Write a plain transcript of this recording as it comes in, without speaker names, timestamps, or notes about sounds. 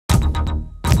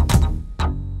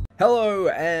Hello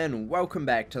and welcome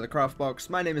back to the Craft Box.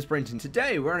 My name is Brent and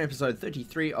today we're on episode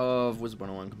 33 of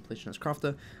Wizard101 Completionist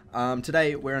Crafter.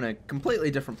 Today we're in a completely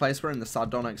different place. We're in the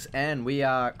Sardonyx and we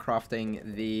are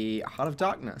crafting the Heart of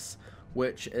Darkness,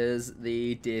 which is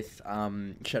the Death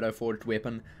Shadow Forged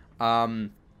weapon.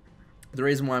 The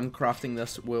reason why I'm crafting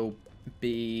this will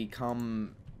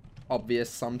become obvious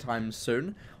sometime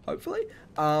soon, hopefully.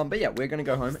 But yeah, we're gonna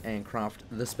go home and craft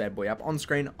this bad boy up. On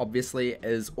screen, obviously,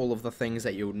 is all of the things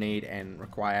that you'll need and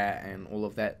require and all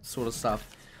of that sort of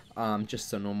stuff.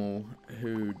 Just a normal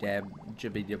who dab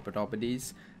jibby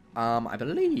dibbidobbidies. I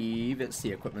believe it's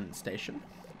the equipment station.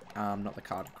 Not the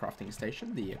card crafting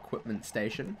station, the equipment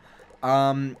station.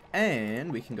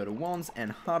 And we can go to wands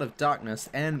and Heart of Darkness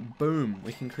and boom,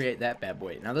 we can create that bad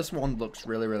boy. Now this wand looks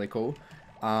really cool.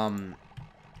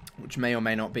 Which may or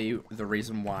may not be the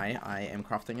reason why I am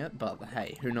crafting it, but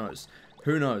hey, who knows?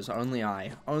 Who knows? Only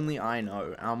I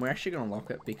know. We're actually gonna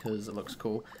lock it because it looks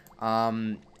cool.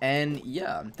 And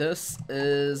yeah, this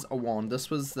is a wand. This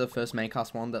was the first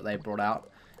maincast wand that they brought out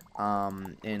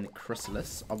in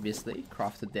Khrysalis, obviously,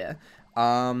 crafted there.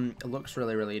 It looks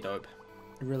really dope.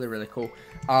 Really cool.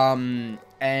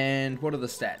 And what are the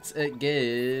stats? It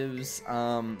gives,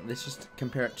 let's just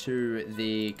compare it to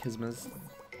the Khrysalis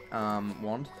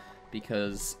wand,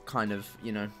 because kind of,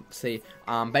 you know, see,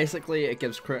 basically it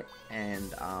gives crit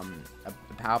and a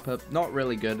power pip. Not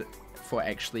really good for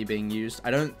actually being used.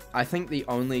 I think the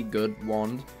only good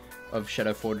wand of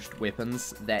shadow forged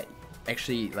weapons that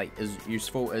actually like is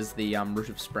useful is the Root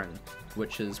of Spring,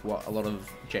 which is what a lot of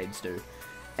jades do.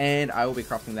 And I will be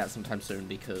crafting that sometime soon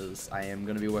because I am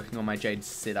going to be working on my jade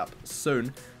setup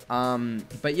soon.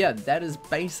 But yeah, that is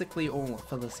basically all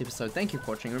for this episode. Thank you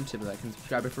for watching. Remember to like and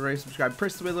subscribe if you're already subscribed.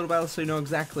 Press the weird little bell so you know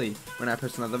exactly when I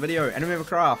post another video. And remember,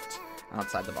 craft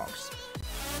outside the box.